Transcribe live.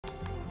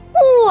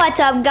What's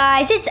up,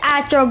 guys? It's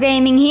Astro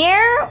Gaming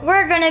here.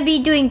 We're gonna be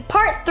doing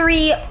part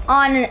 3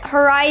 on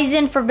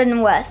Horizon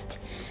Forbidden West.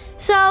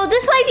 So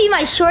this might be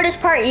my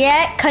shortest part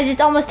yet, cause it's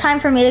almost time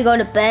for me to go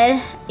to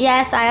bed.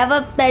 Yes, I have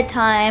a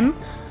bedtime.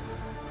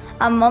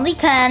 I'm only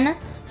 10.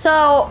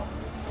 So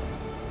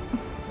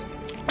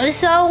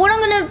what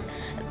I'm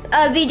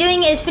gonna be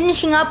doing is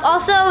finishing up.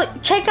 Also,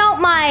 check out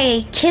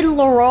my Kid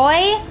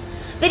Leroy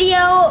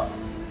video,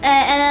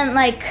 and then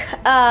like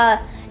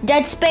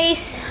Dead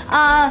Space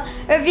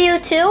review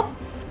too.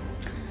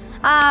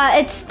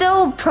 It's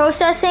still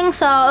processing,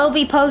 so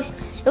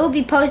it will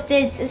be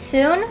posted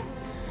soon.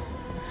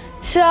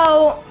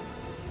 So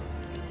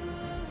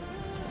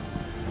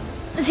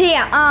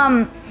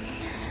yeah,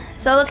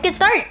 so let's get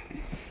started.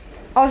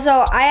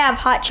 Also, I have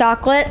hot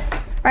chocolate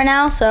right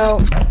now, so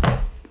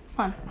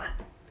fun.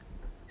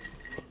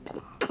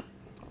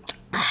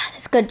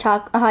 It's good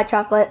hot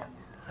chocolate.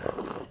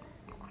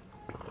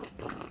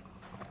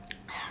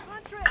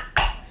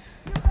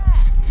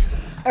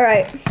 All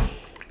right.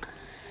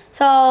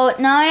 So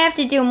now I have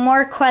to do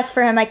more quests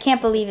for him. I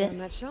can't believe it. I'm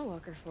that shell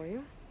walker for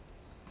you.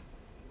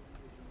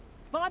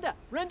 Vonda,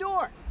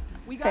 Rendor,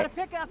 we got a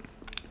pickup.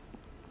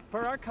 Per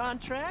our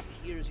contract,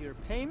 here's your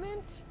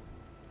payment.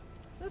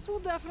 This will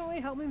definitely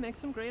help me make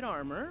some great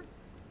armor.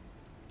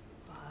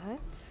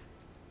 What?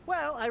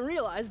 Well, I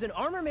realized an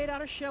armor made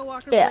out of shell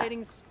walker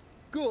plating's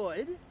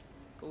good,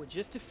 but with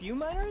just a few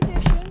minor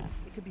additions,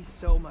 it could be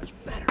so much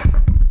better.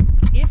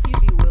 If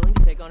you'd be willing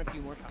to take on a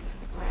few more contracts.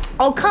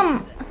 Oh,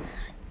 come.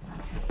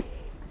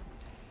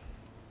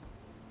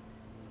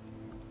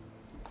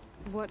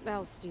 What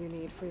else do you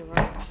need for your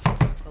work?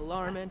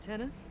 Alarm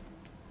antennas.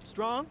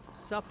 Strong,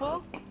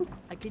 supple.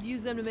 I could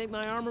use them to make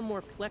my armor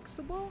more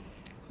flexible.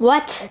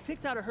 What? I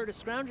picked out a herd of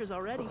scroungers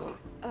already.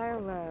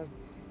 I'll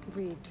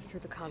read through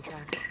the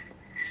contract,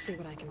 see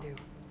what I can do.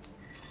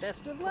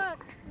 Best of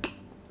luck.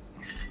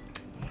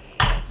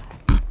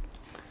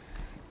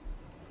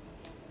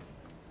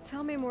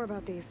 Tell me more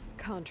about these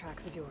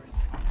contracts of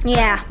yours.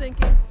 Yeah. I was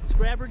thinking,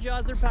 scrapper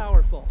jaws are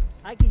powerful.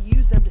 I could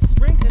use them to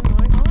strengthen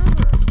my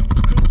armor.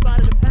 Crew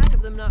spotted a pack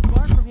of them not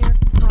far from here.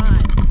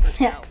 Prime for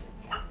sale.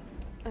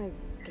 I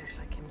guess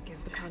I can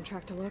give the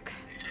contract a look.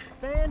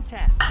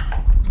 Fantastic.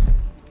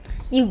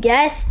 You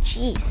guess?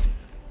 Jeez.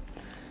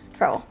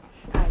 Bro.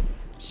 I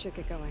should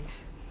get going.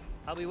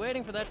 I'll be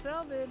waiting for that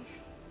salvage.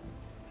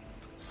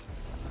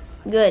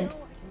 Good. You know,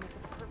 I can make the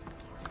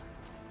perfect armor.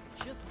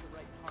 Just the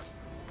right parts.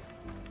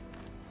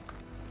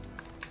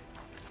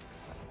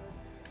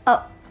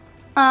 Oh.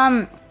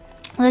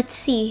 Let's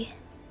see.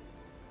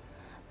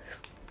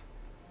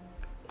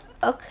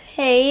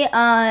 Okay,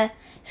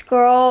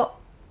 scroll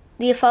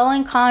the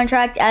following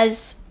contract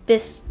as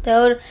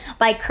bestowed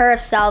by Curve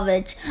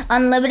Salvage.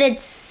 Unlimited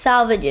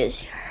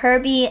salvages.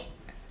 Herbie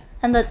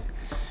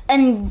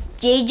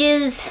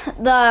engages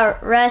the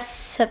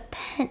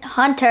recipient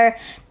hunter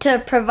to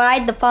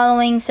provide the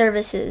following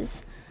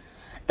services.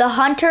 The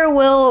hunter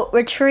will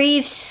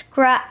retrieve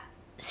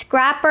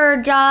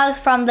scrapper jaws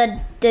from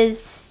the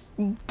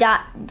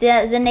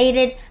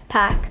designated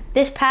pack.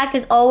 This pack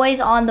is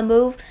always on the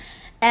move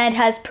and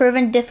has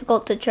proven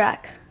difficult to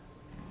track.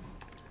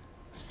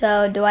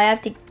 So do I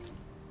have to...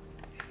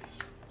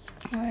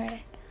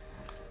 Alright.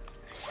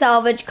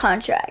 Salvage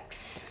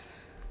contracts.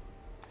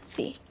 Let's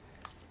see.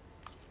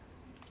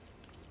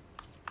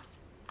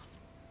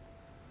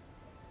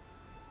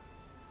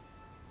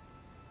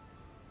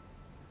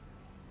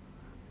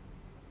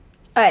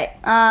 Alright,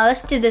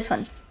 let's do this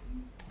one.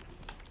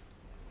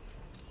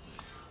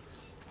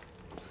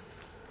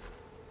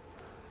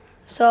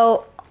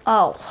 So,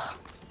 oh,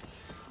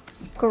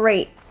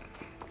 great.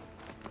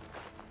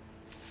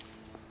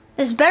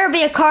 This better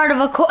be a part of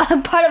a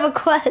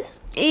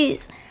quest.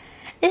 Jeez,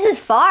 this is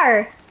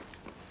far.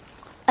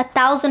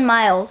 1,000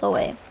 miles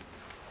away,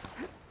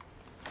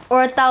 or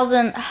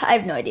 1,000. I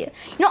have no idea.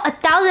 You know,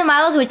 1,000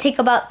 miles would take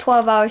about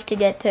 12 hours to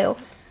get to.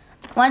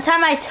 One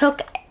time I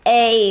took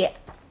a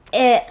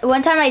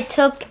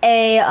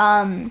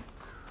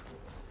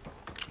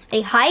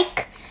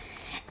hike.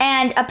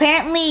 And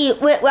apparently,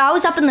 I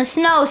was up in the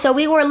snow, so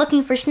we were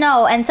looking for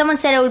snow, and someone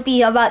said it would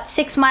be about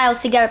 6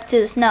 miles to get up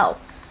to the snow.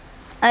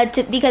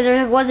 Because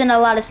there wasn't a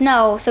lot of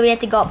snow, so we had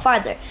to go up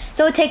farther.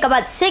 So it would take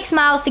about 6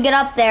 miles to get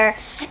up there,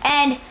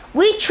 and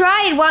we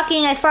tried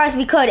walking as far as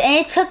we could,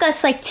 and it took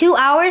us like 2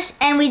 hours,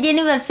 and we didn't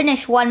even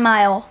finish 1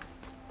 mile.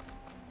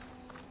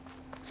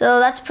 So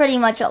that's pretty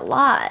much a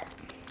lot.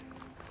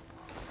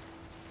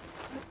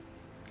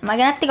 Am I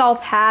gonna have to go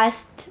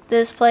past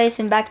this place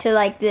and back to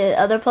like the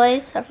other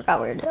place? I forgot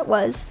where it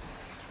was.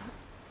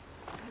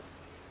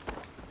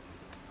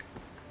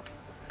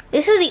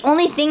 This is the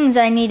only things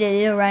I need to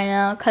do right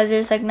now, cause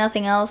there's like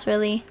nothing else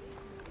really.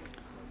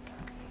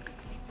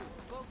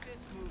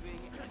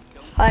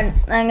 I'm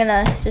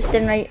gonna just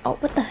right. Oh,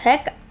 what the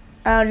heck?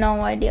 I have no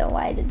idea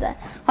why I did that.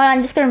 Hold on,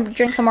 I'm just gonna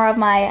drink some more of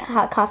my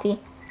hot coffee.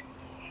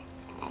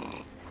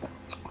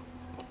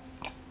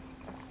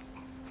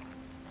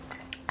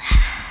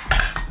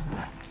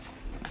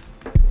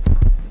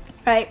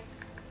 Right.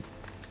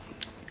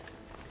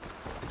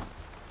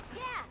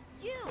 Yeah,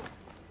 you.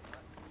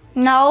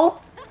 No.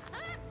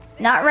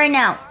 Not right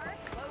now.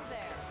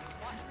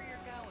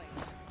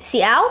 Is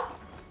he out?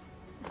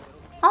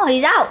 Oh,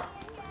 he's out.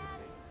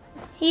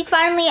 He's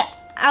finally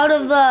out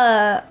of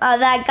the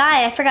that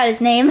guy. I forgot his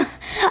name.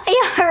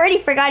 I already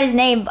forgot his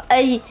name.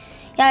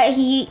 Yeah,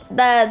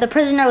 the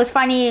prisoner was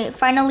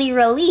finally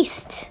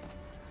released.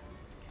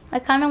 I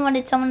kind of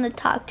wanted someone to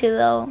talk to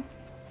though.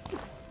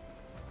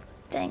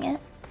 Dang it.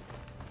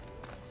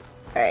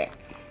 All right.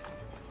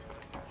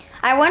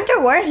 I wonder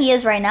where he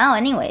is right now,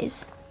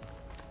 anyways.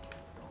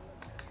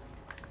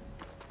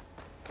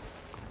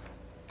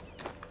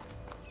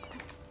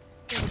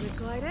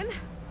 Glide in.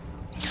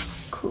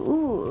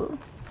 Cool.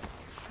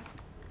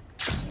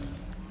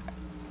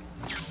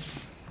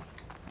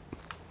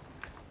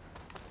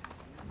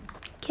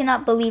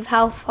 Cannot believe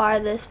how far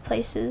this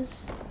place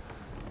is.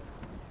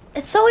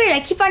 It's so weird.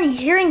 I keep on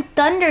hearing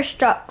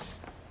thunderstrucks.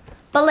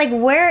 But like,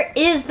 where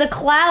is the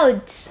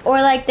clouds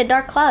or like the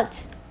dark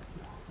clouds?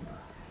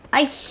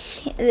 I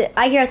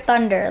hear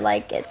thunder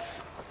like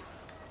it's.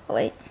 Oh,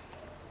 wait.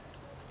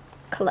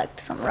 Collect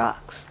some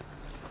rocks.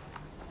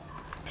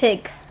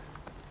 Pig.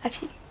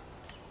 Actually.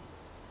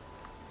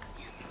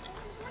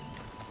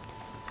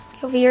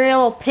 Get over here, you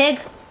little pig.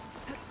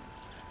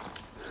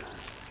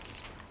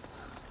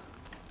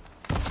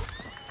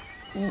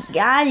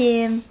 Got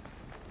him.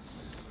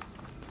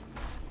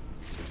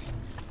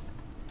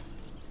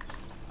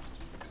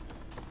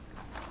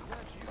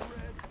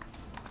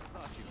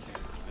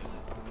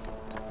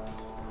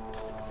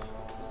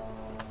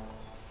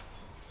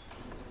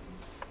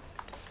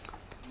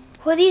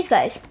 Who are these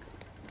guys?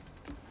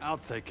 I'll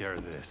take care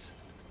of this.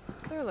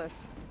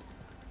 Clueless.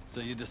 So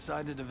you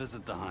decided to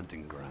visit the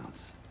hunting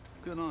grounds.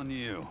 Good on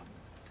you.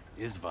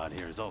 Isvad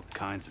here has all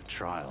kinds of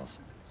trials,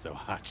 so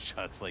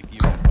hotshots like you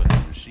can put their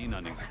machine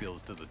hunting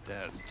skills to the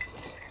test.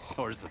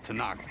 Or as the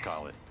Tenakth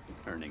call it,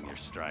 earning your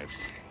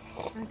stripes.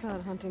 I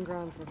thought hunting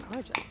grounds were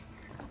Karja.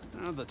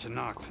 Now the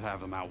Tenakth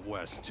have them out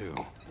west too.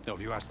 Though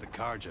if you ask the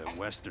Karja,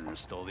 Westerners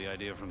stole the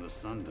idea from the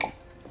Sundom.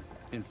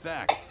 In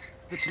fact,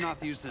 the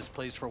Tenakth used this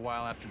place for a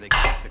while after they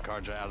kicked the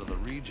Karja out of the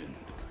region.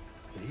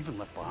 They even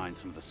left behind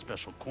some of the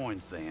special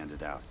coins they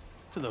handed out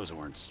to those who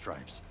earned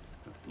stripes.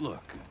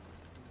 Look,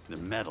 they're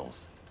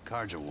medals,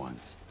 Karja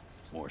ones,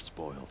 more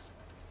spoils.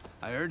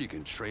 I heard you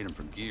can trade them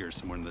for gear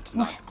somewhere in the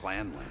Tenakth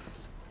clan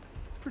lands.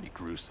 Pretty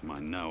gruesome, I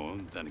know.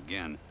 Then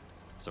again,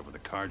 so were the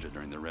Karja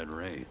during the Red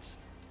Raids.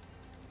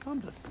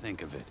 Come to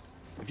think of it,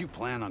 if you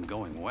plan on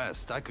going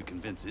west, I could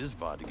convince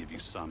Isvad to give you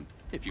some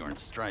if you earned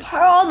stripes.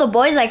 All the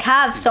boys like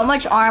have so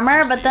much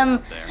armor, but then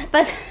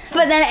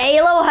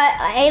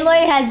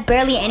Aloy has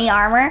barely any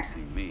armor.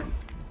 Me.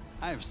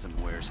 I have some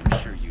wares I'm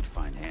sure you'd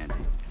find handy.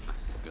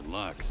 Good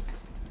luck.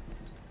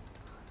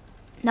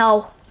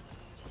 No.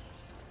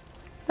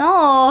 No,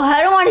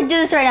 I don't want to do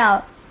this right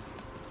now.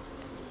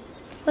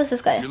 What's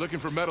this guy? If you're looking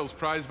for medals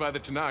prized by the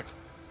Tenakth,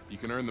 you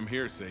can earn them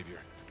here, Savior.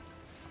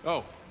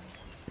 Oh,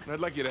 and I'd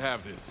like you to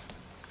have this,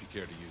 if you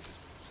care to use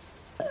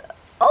it.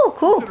 Oh,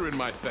 cool. Consider it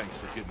my thanks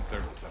for getting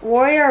Thurles up.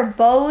 Warrior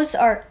bows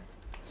are...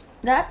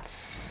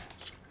 That's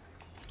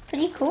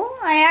pretty cool.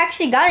 I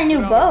actually got a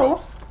new bow.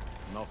 Ropes,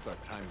 and I'll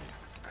start timing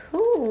you.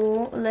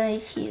 Cool. Let me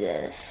see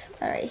this.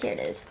 Alright, here it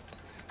is.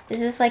 Is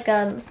this like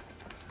a...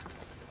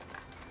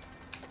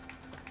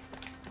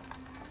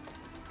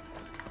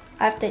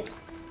 I have to...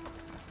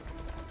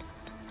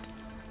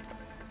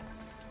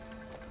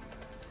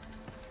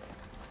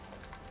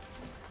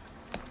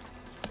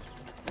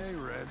 Hey,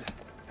 Red.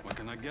 What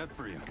can I get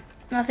for you?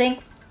 Nothing.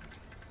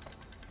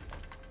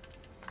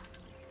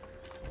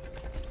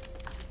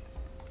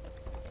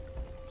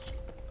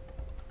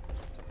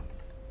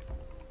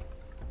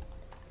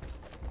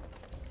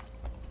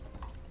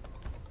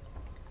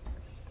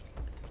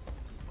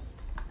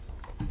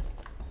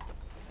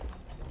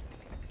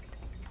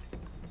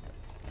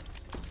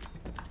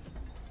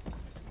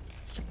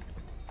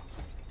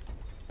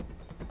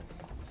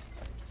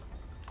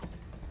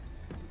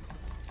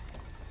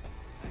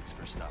 Thanks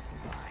for stopping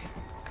by.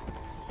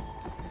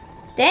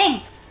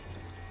 Dang.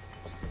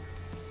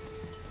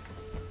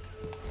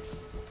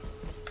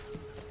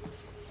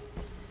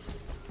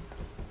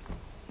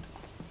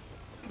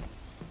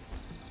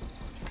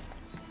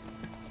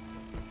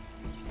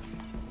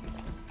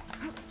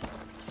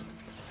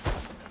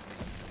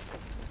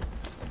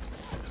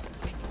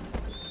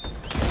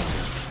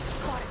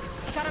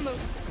 Gotta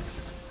move.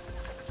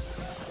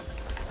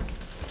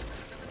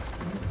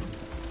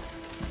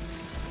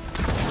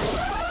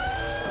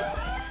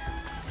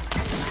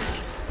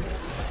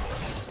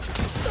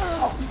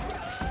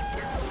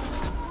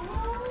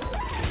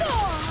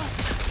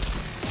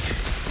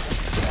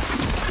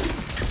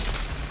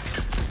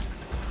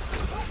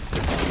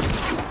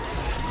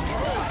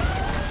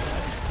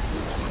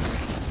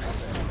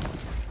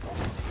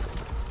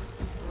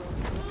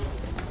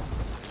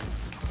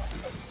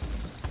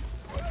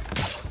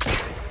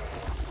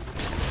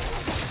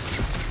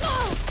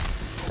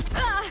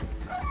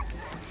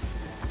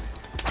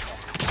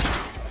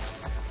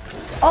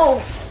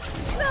 Oh.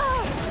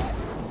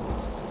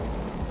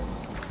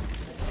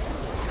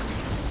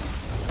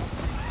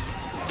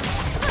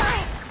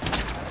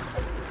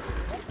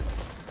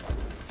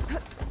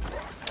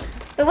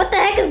 Wait, what the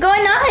heck is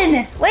going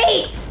on?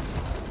 Wait!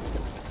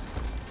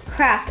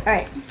 Crap,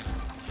 alright.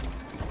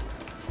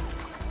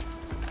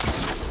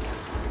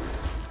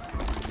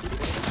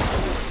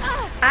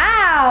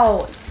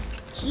 Ow!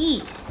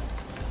 Jeez.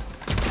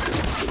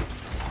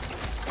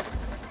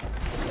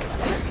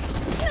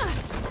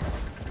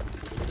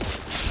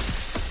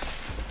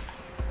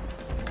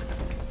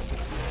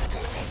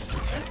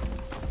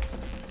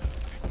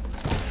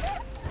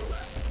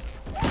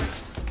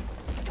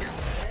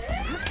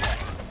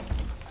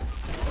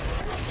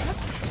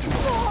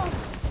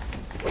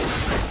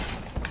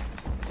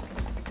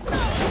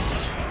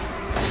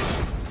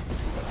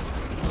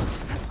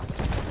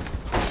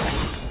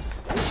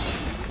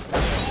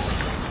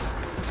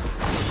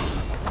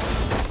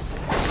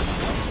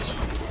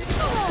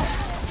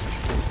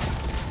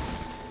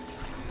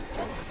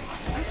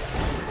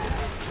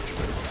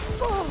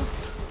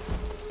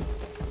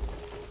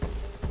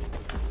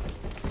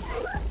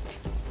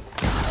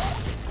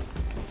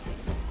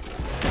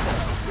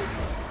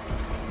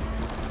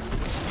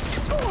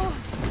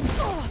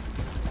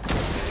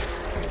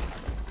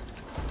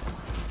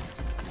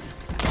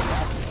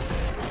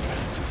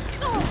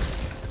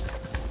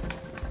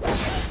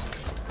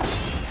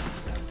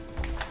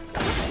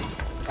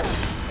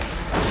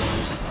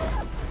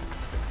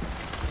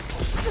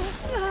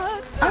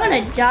 I'm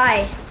gonna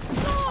die.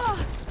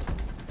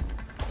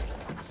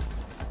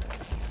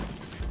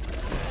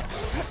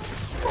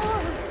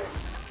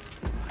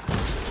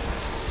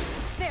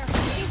 There,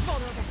 he's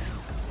vulnerable.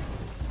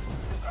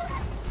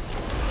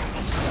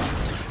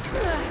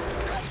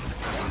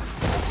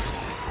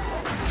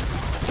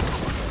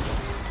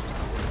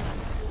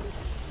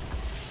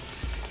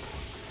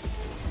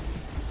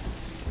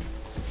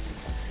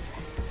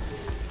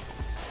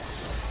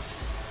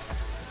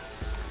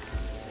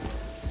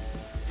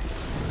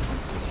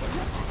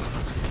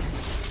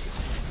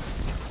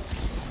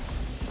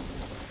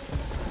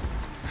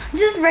 I'm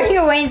just running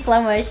away in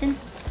slow motion.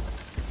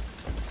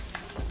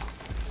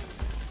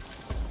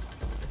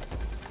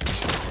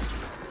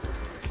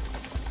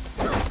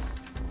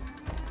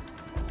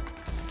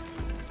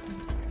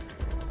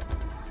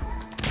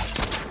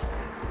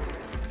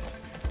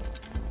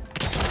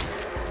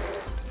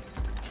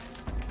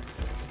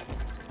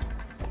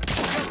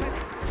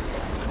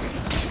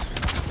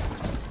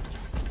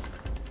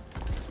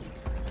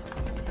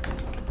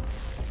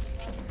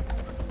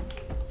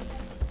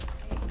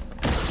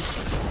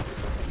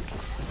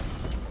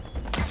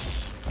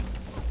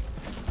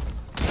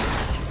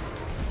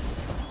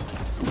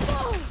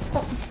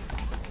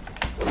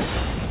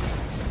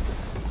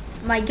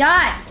 My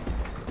God,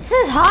 this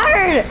is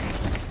hard.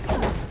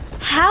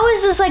 How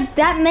is this like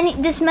that many?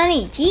 This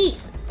many?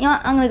 Jeez. You know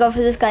what? I'm gonna go for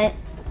this guy.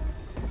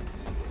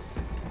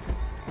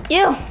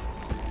 You.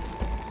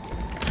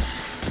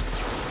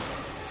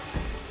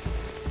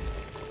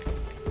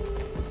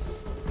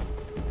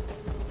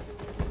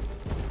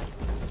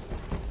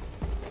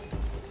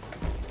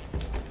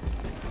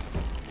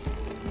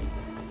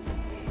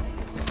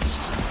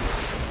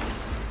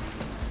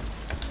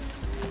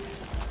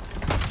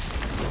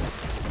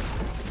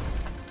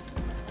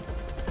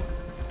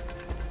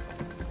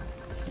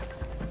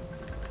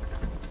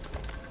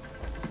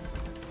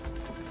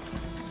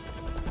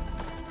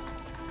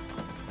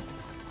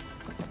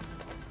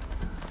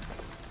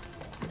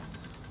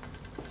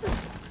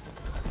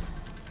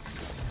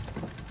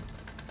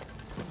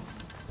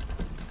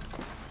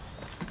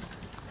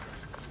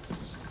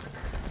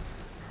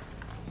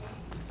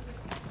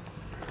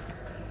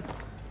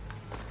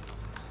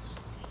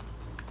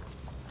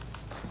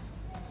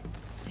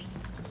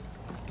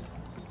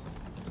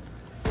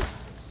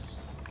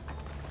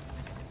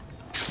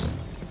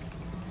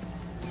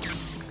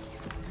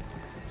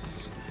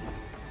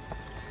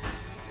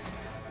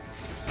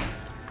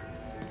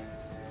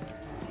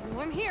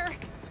 I'm here.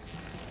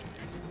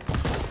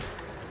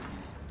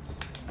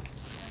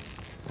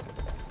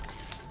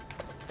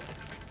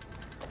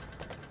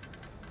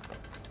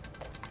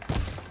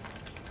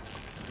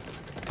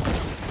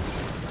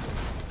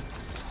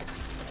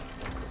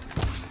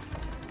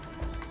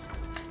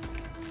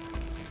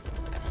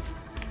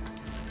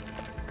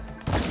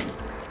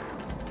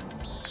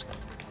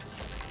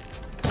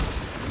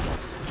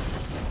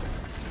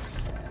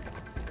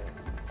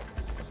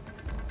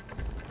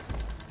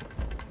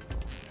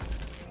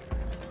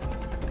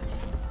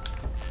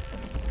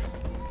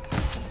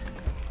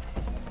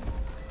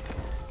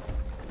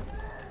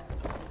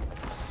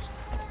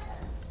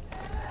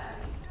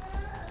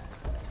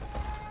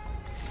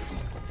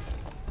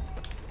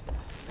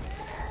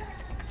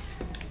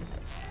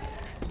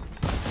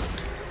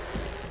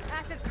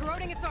 Acid's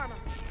corroding its armor.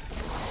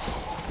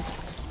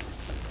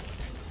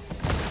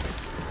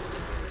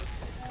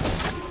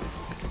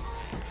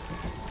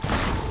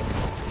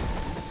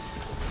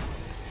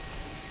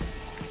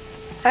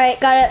 All right,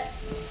 got it.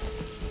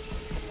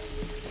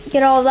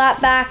 Get all that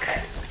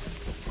back.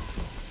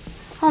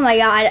 Oh my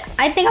God,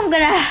 I think I'm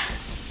gonna.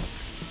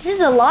 This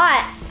is a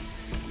lot.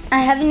 I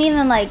haven't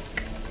even like.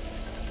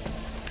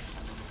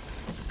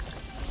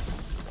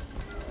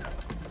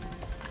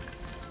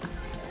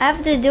 I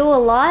have to do a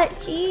lot?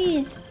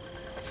 Jeez.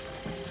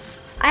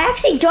 I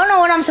actually don't know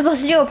what I'm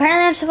supposed to do.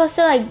 Apparently I'm supposed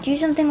to like do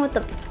something with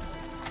the...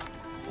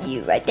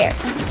 You right there.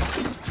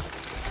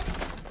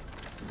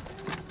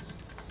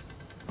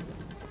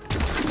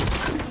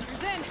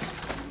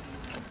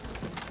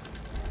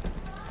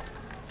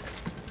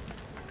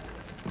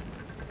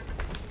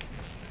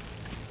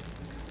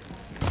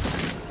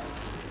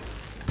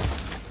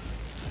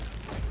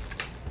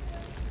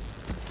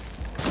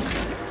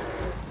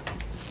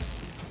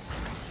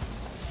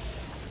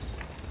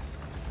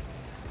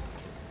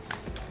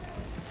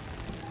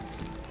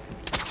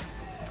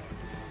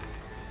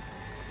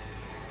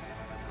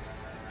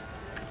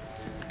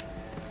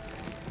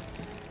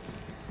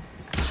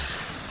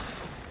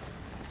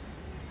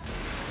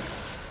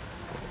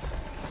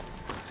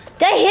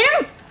 Did I hit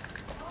him?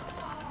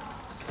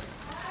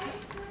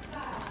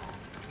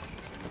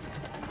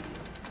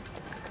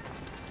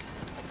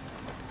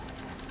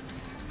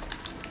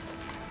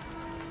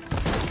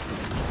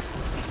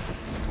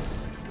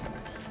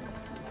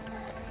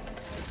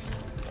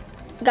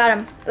 Got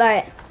him. All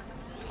right.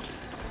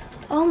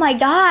 Oh my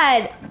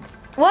God.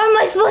 What am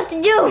I supposed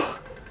to do?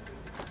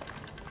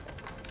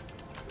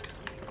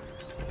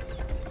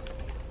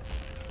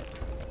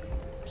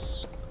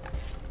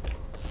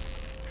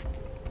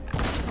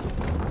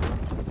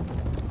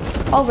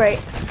 Oh, great.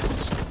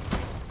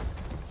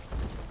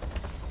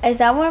 Is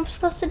that what I'm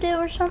supposed to do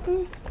or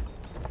something?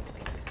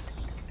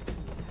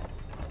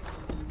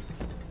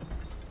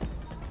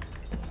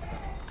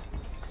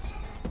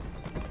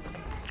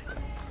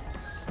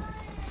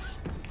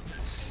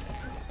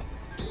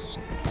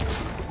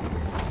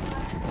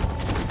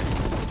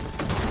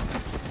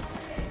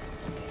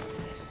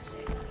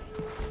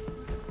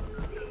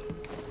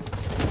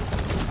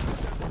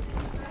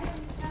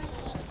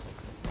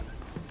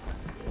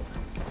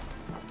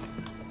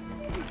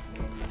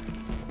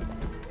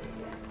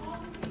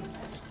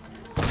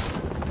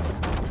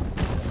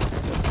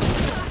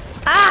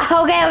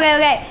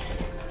 Okay.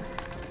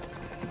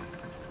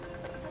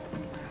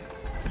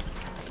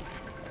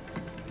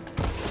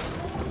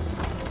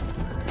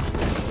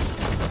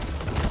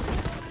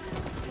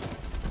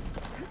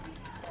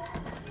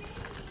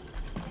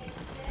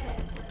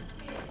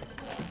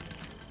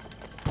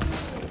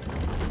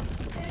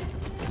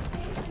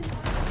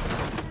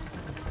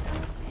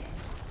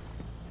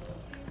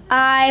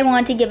 I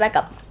want to get back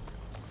up.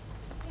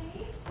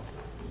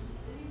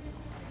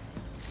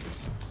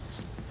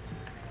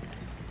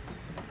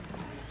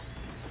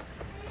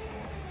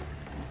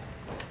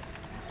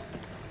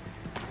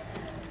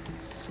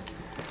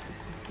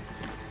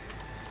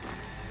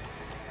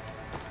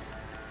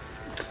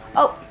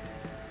 Oh.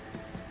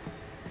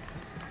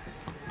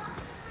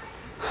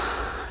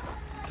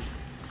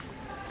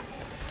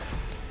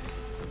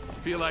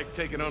 Feel like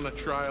taking on a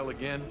trial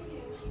again?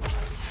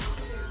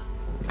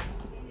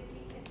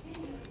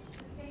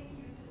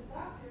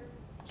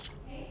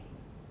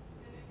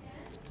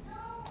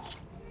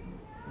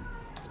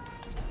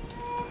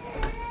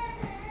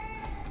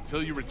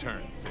 Until you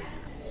return, Savior.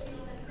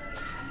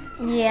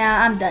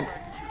 Yeah, I'm done.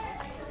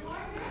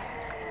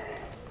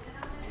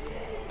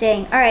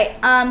 Dang. All right.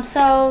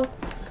 So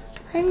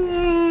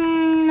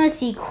let's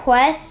see.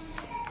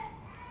 Quests.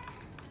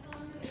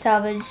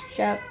 Salvage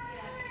job.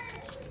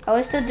 I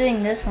was still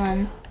doing this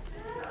one.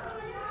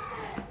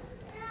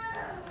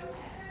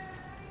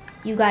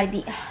 You gotta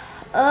be.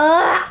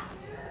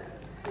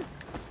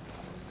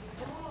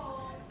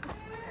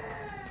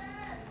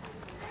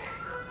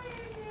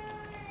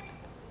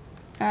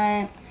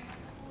 Alright.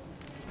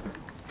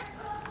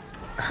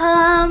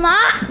 Come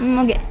on.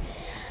 Okay.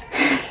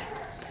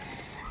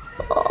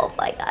 Oh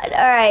my God.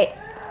 Alright.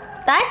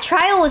 That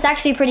trial was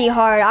actually pretty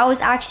hard. I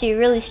was actually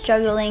really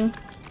struggling.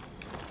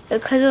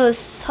 Because it was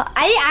so,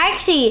 I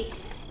actually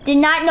did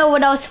not know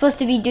what I was supposed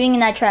to be doing in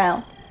that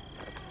trial.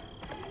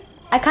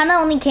 I kind of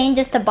only came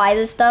just to buy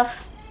this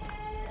stuff.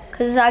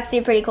 Because it's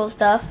actually pretty cool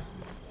stuff.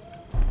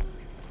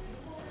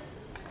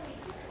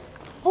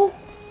 Oh.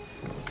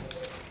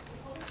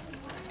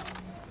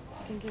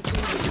 I can get rid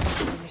of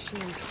the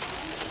machines.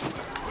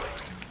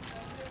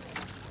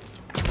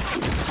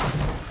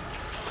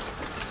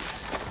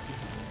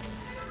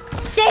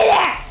 Stay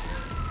there!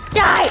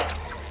 Die!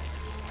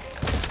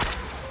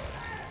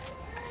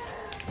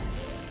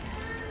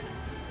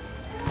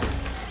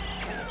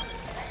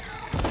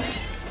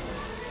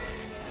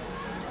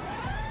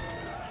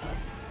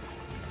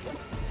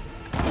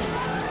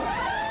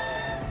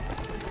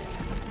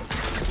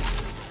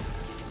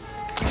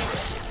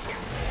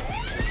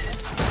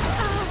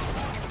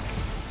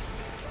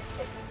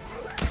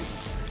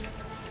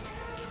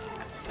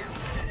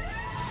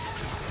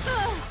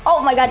 Oh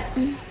my God.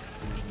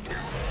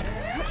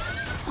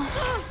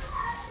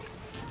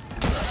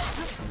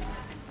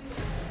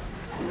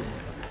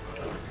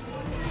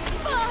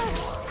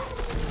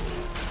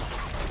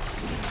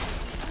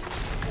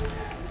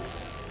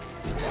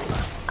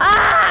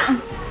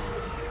 Ah!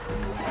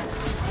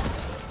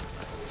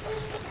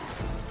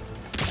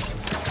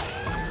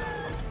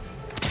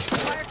 The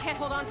wire can't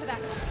hold on to that.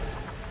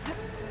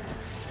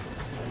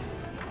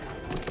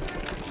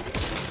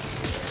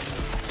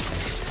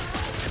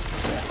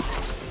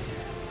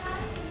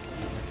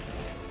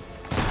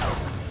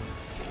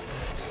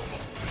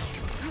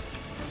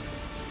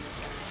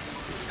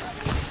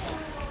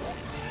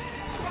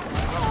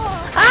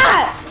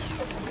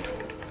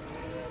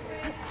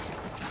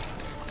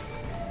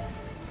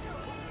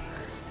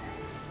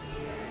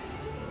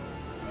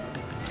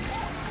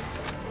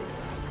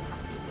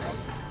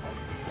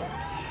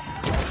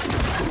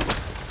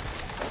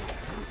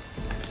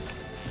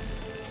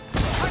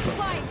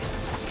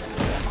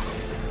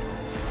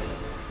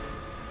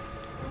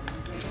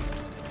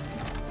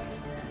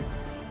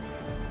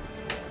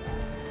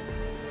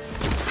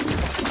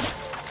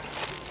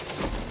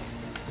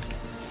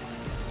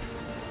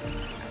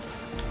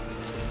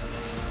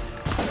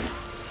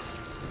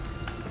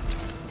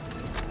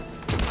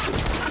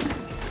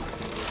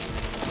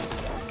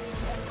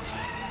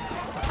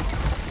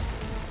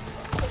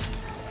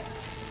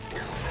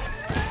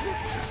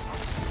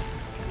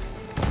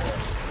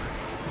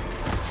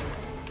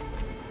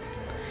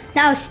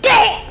 Now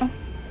stay!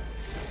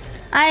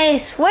 I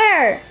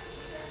swear.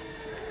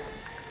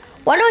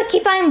 Why do I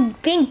keep on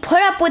being put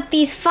up with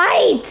these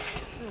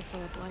fights?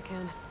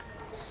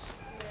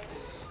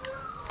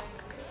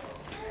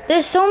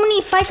 There's so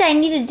many fights I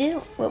need to do.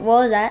 What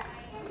was that?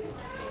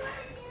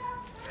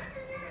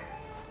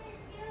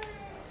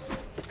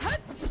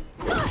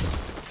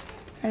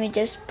 Let me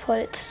just put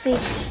it to sleep.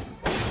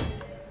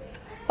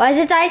 Why is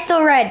its eye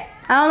still red?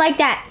 I don't like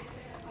that.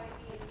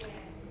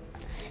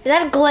 Is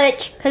that a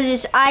glitch? Because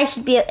its eye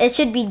should be, it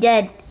should be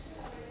dead.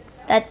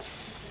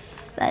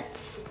 That's,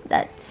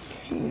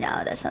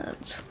 no, that's not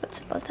what's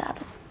supposed to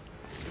happen.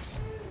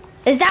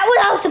 Is that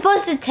what I was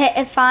supposed to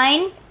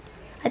find?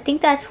 I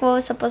think that's what I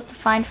was supposed to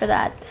find for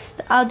that.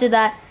 I'll do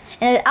that.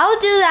 And I'll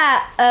do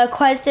that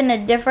quest in a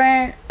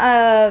different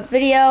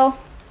video.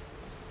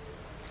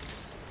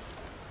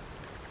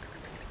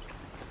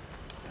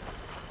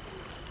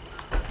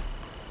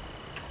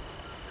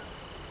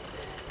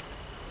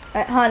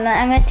 Alright, hold on.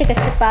 I'm gonna take a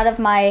sip out of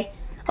my.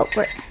 Oh,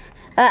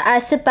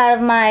 a sip out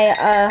of my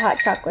hot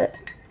chocolate.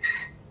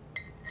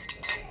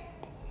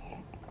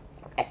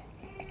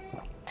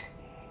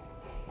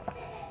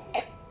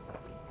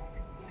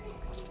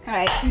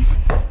 Alright.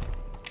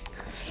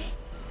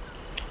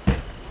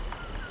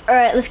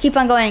 Alright, let's keep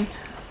on going.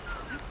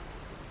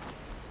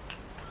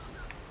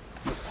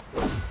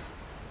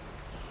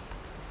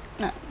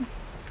 No.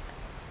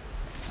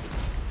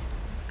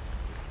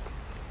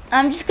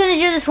 I'm just gonna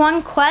do this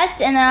one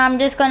quest and then I'm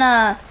just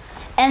gonna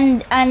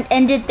end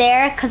it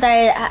there because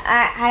I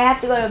have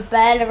to go to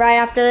bed right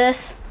after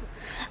this.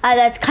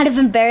 That's kind of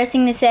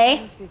embarrassing to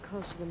say. Must be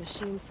close to the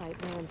machine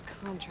site Nolan's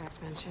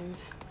contract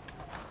mentioned.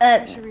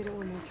 I should read it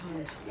one more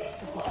time,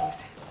 just in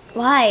case.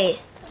 Why?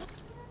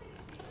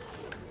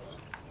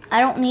 I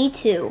don't need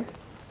to.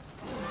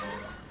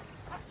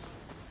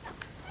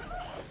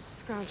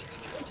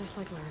 Scroungers, just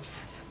like Lauren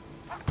said.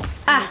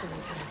 Ah.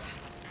 Antennas.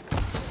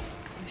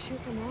 You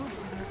shoot them off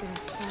when they're getting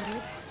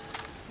started.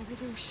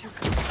 Everything should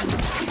go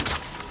smooth.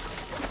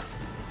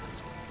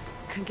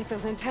 Couldn't get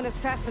those antennas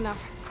fast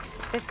enough.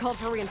 They've called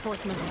for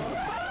reinforcements.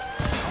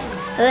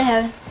 Do they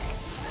have?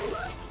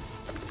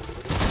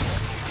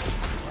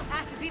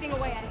 Acid's eating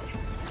away at it.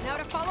 Now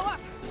to follow up.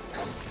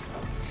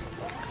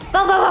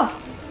 Go, go, go!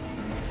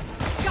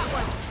 Got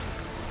one.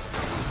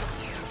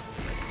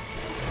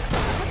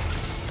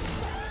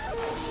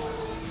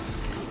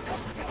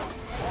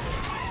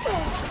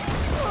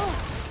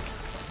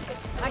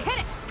 I hit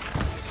it.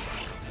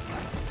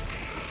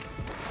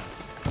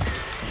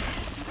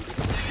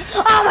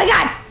 Oh my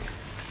god!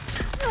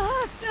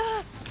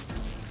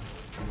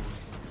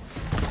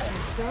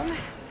 That's done.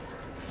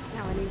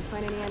 Now I need to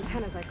find any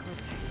antennas I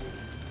clipped.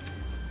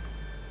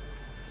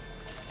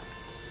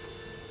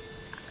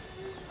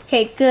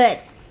 Okay, good.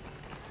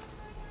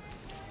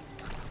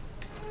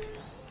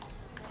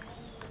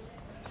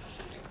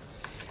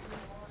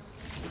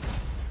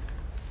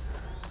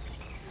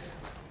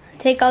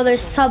 Take all their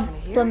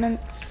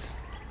supplements.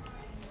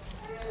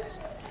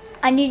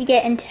 I need to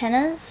get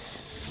antennas.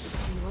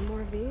 And one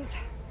more of these.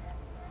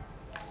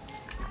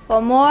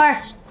 One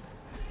more.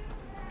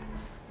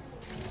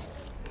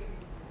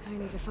 I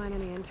need to find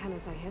any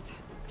antennas I hit.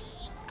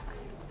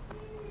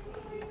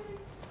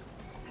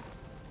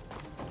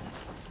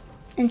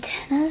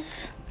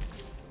 Antennas?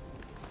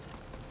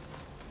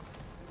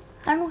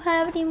 I don't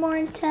have any more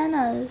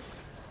antennas.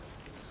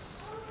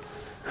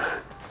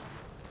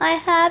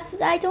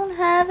 I don't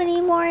have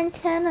any more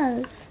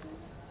antennas.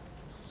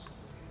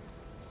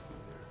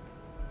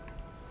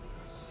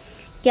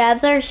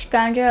 Gather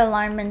scrounger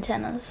alarm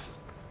antennas.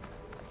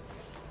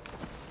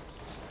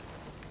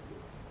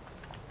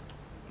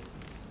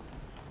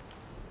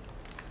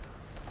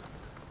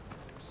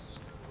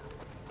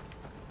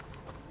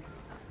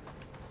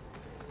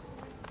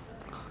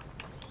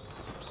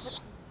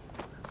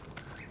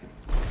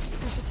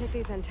 I should take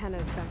these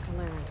antennas back to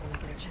Larend when I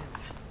get a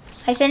chance.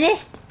 I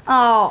finished?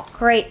 Oh,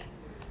 great.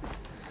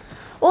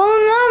 Well,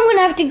 now I'm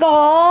gonna have to go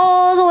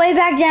all the way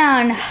back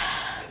down.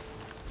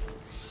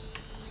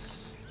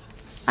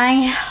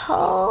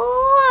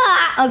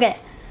 Okay,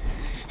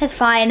 that's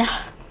fine.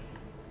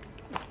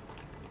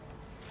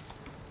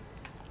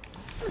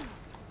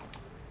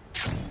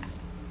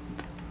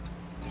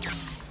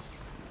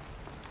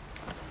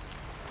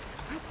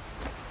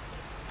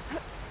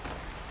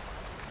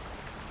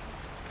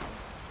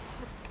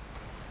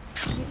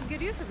 Making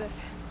good use of this.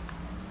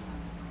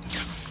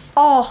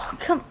 Oh,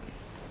 come.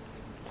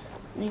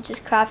 Let me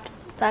just craft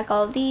back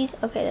all of these.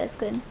 Okay, that's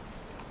good.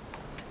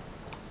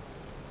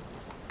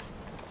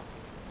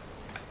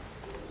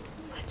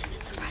 Watch it,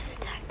 surprise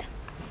attack them.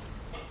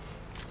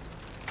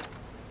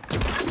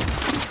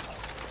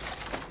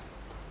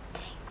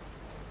 Dang.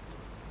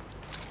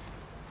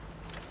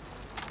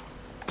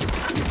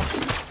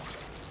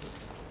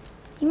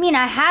 You mean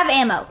I have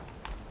ammo?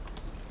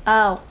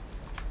 Oh.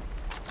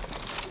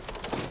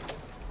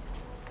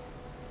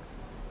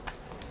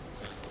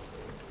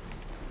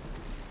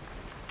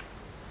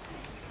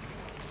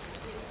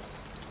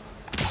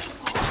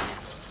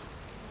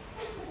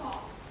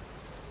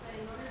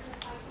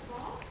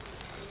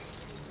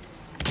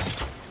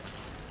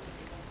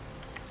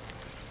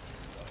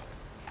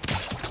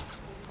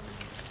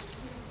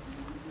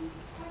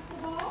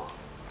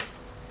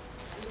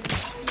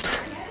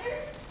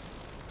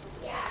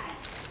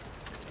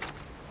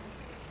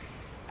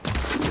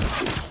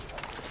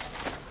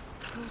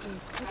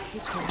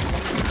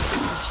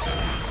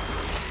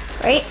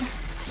 great.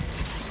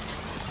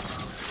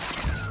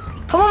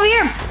 Come over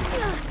here.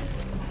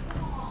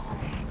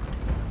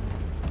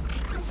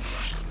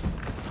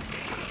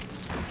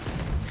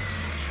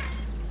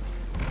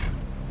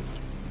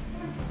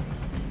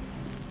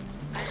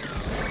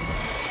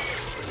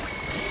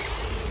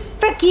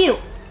 Frick you.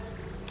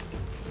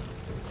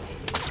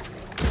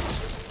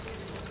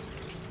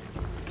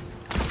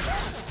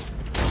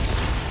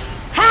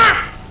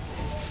 Ha!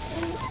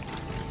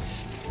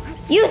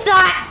 You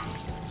thought.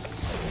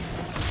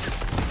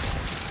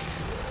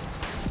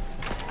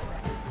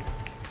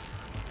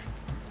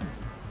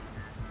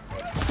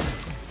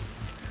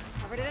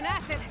 Covered in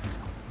acid.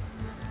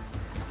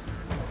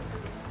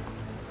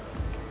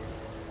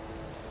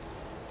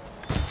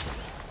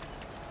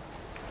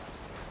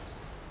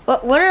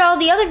 Where did all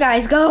the other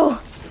guys go?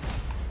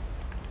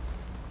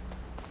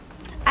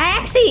 I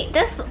actually,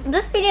 this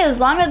video is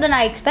longer than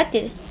I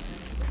expected.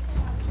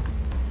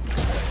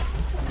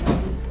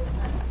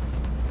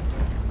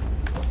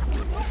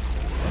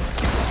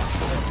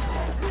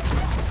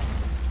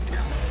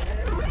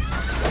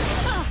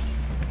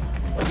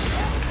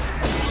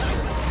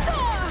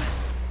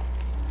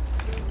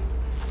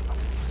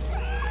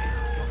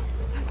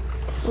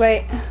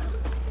 Wait.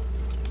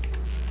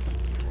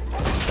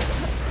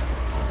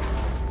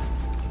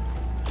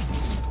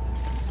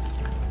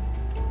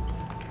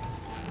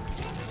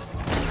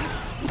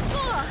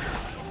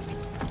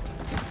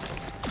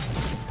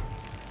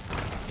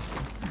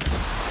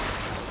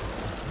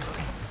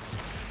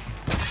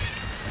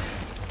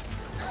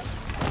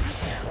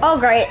 Oh,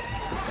 great.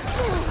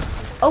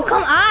 Oh,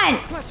 come on.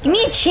 Give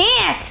me a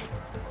chance.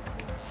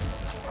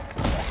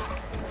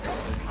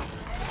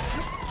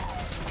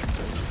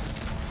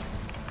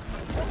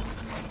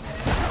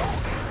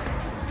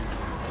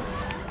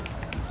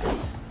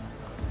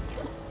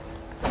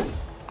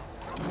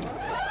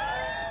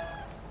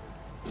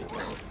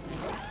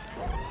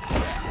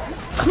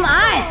 Come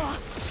on.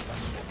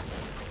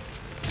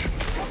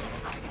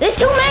 There's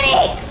too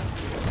many.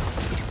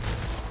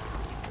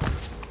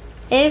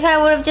 If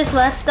I would have just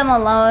left them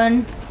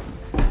alone.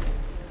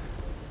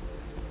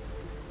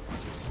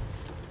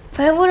 If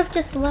I would have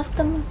just left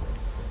them.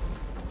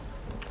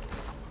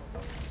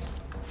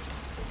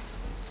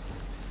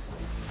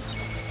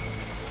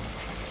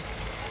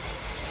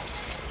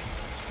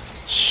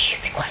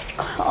 Shh, be quiet, be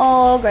quiet.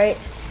 Oh, great.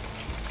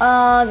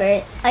 Oh,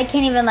 great. I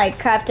can't even like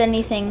craft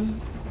anything.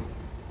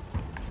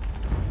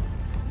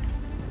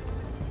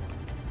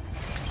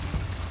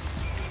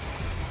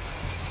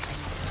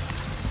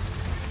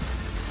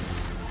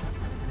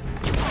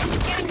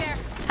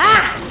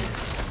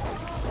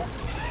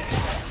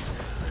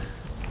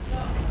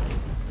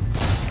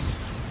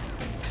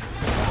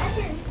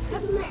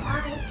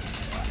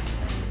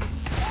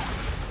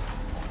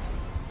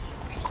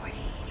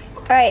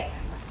 Alright.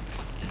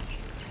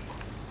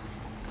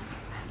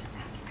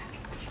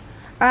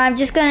 I'm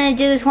just gonna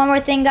do this one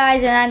more thing,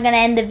 guys, and I'm gonna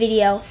end the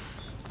video.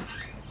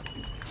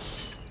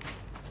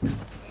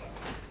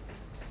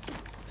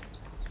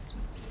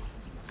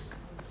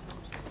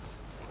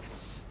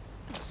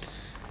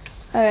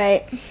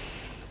 Alright.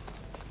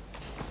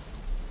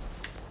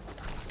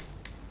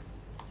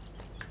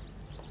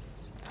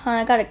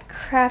 I gotta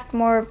craft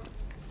more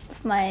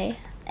of my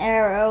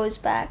arrows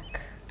back.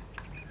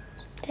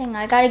 Dang,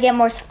 I gotta get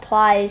more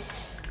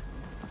supplies.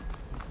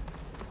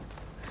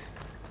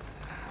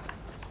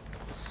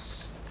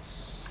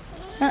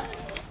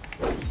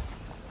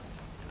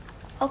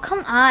 Oh,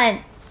 come on.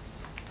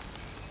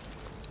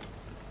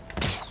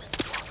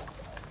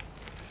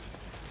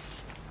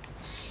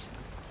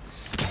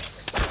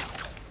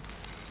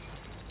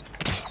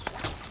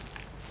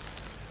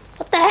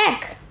 What the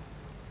heck?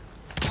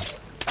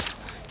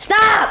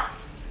 Stop!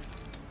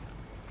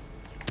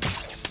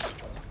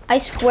 I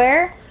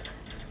swear.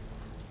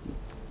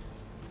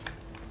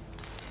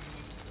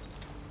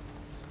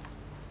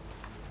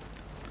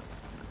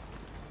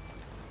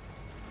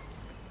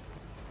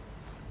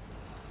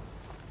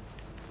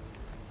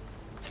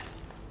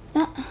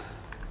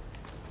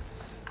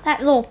 That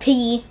little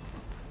piggy.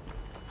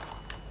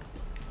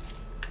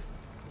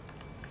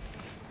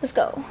 Let's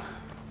go.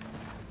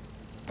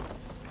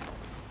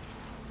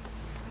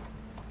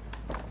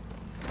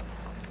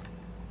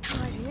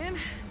 Right in.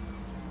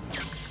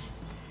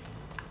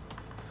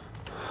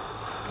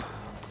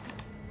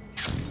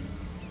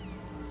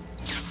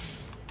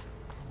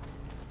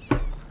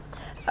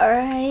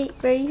 Alright,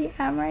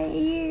 I'm right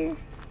here.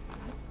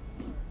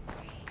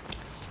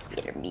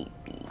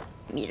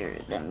 Meter,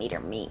 the meter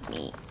meet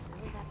me.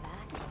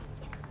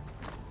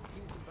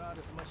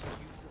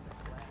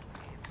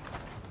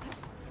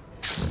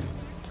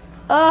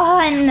 Oh,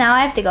 and now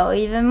I have to go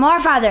even more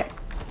farther.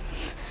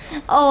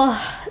 Oh,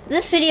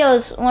 this video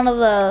is one of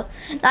the,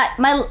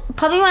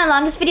 probably my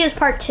longest video is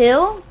part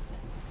 2.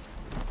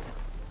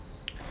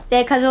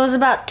 Yeah, because it was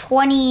about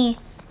 29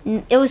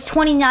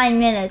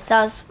 minutes.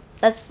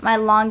 That's my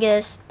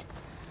longest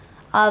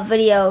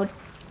video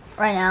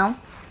right now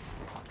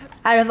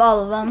out of all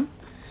of them.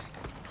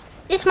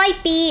 This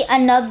might be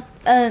another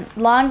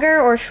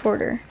longer or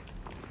shorter.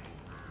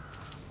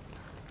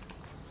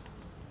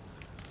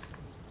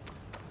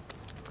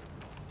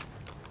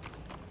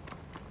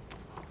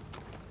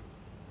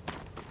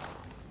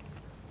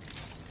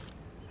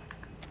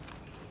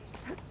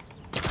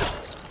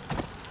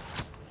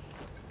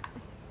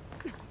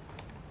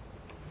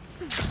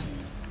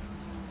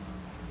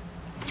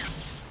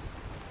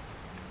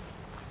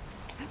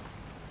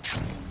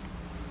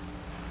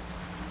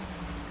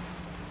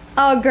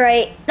 Oh,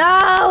 great.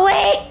 No,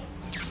 wait.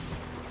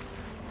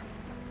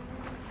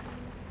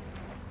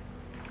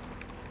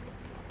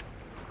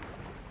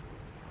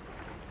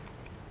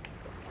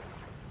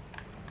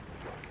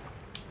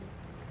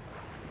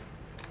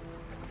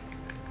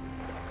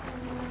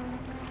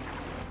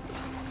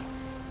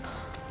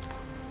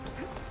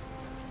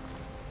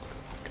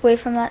 Away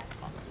from that.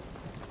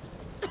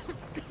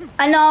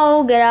 I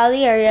know, get out of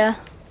the area.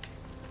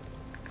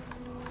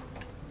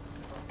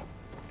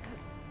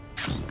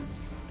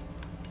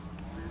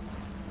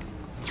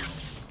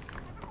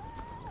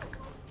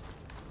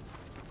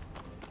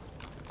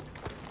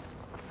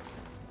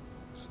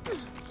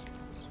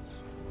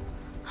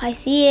 I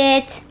see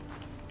it.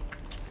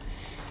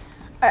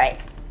 All right.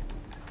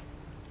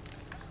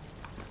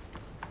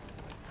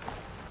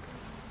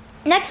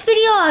 Next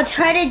video, I'll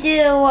try to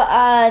do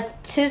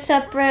two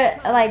separate,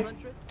 like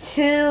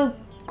 2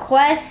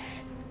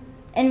 quests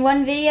in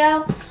one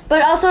video.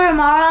 But also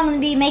tomorrow, I'm gonna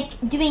be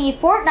doing a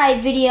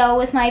Fortnite video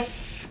with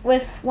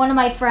one of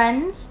my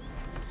friends.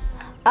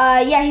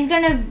 Yeah, he's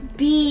gonna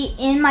be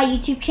in my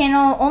YouTube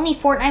channel, only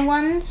Fortnite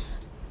ones.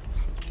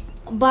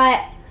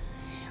 But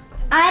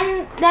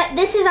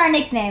this is our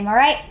nickname, all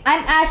right?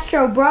 I'm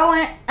Astro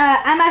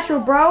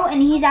Bro,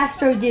 and he's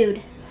Astro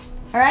Dude,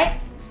 all right?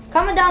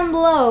 Comment down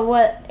below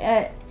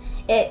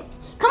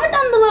comment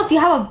down below if you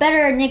have a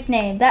better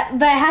nickname but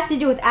it has to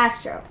do with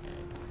Astro.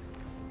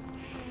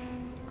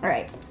 All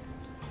right.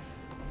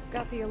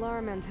 Got the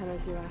alarm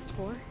antennas you asked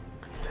for.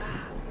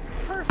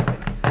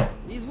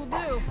 Perfect. These will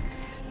do.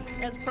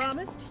 As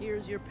promised,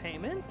 here's your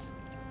payment.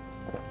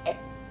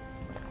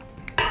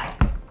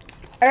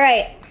 All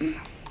right.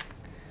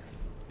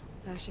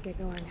 I should get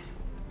going.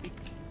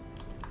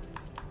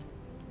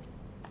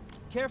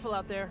 Careful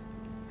out there.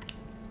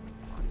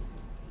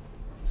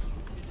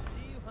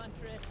 See you,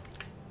 Huntress.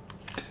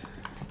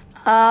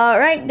 All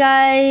right,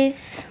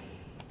 guys.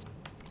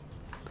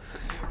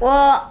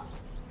 Well,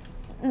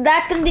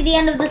 that's gonna be the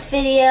end of this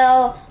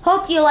video.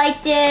 Hope you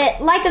liked it.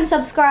 Like and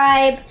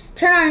subscribe.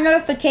 Turn on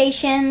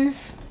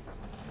notifications.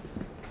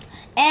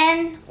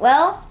 And,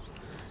 well,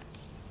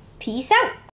 peace out.